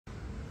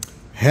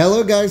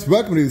Hello guys,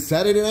 welcome to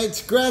Saturday Night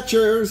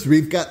Scratchers.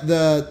 We've got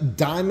the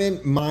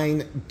Diamond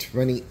Mine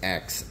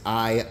 20X.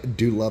 I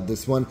do love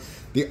this one.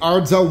 The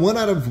odds are 1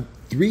 out of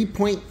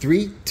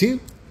 3.32.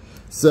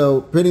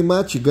 So pretty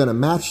much you're going to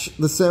match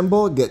the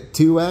symbol, get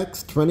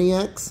 2X,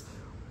 20X,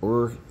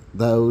 or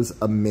those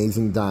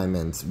amazing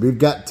diamonds. We've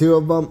got 2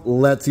 of them.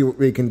 Let's see what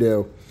we can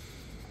do.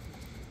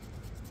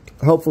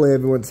 Hopefully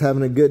everyone's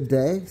having a good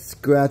day,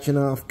 scratching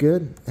off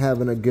good,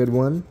 having a good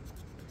one.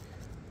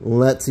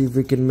 Let's see if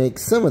we can make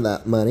some of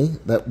that money.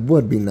 That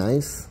would be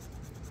nice.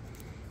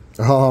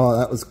 Oh,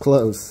 that was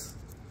close.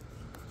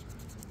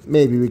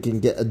 Maybe we can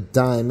get a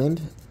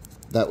diamond.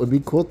 That would be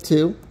cool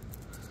too.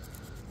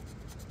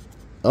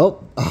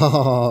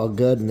 Oh,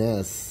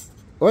 goodness.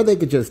 Or they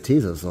could just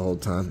tease us the whole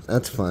time.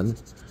 That's fun.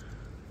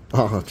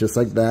 Oh, just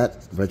like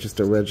that.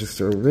 Register,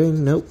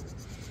 ring. Nope.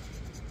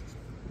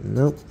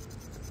 Nope.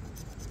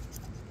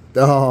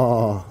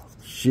 Oh,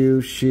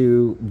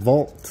 shoe,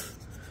 vault.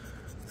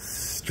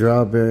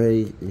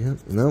 Strawberry, yep,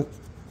 nope.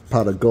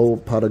 Pot of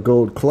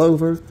gold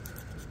clover.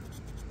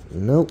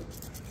 Nope.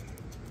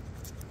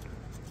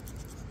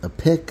 A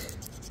pick.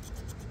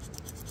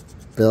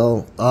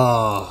 Bill.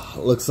 Oh,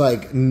 looks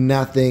like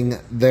nothing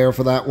there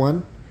for that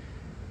one.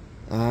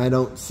 I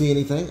don't see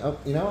anything. Oh,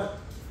 you know what?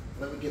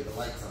 Let me get the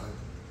lights on.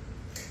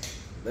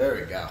 There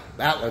we go.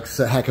 That looks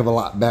a heck of a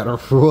lot better.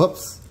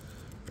 Whoops.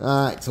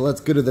 Alright, so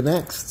let's go to the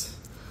next.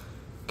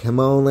 Come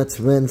on, let's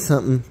win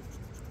something.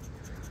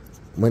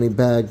 Money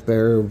bag,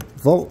 bear,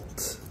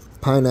 vault,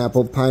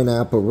 pineapple,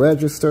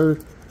 register,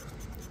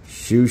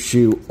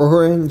 shoe,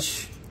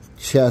 orange,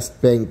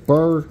 chest, bank,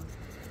 bar,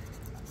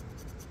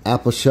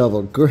 apple,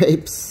 shovel,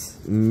 grapes,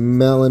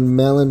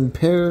 melon,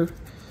 pear,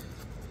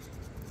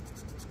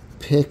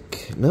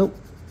 pick, nope,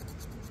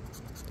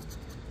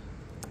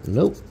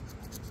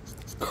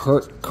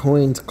 cart,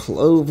 coins,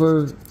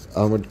 clover,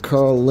 Armored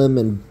Carl,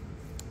 lemon,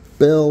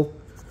 bill,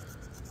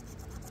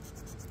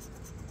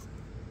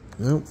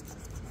 nope.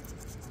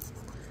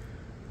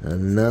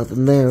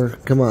 Nothing there.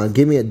 Come on,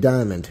 give me a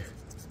diamond.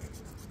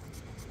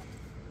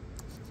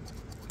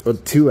 Or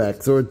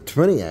 2X or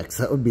 20X.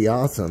 That would be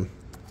awesome.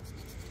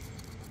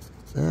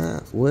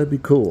 That would be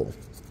cool.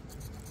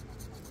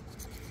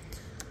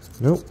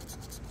 Nope.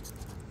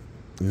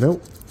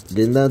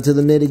 Getting down to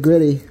the nitty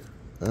gritty.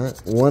 Alright,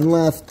 one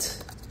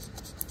left.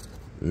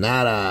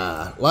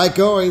 Nada. Like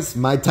always,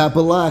 my type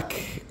of luck.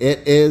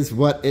 It is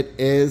what it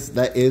is.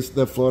 That is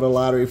the Florida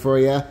Lottery for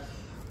you.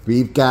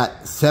 We've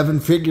got 7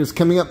 figures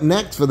coming up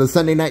next for the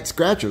Sunday Night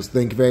Scratchers.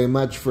 Thank you very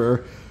much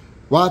for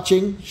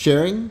watching,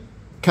 sharing,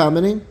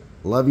 commenting.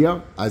 Love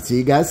y'all. I'll see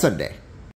you guys Sunday.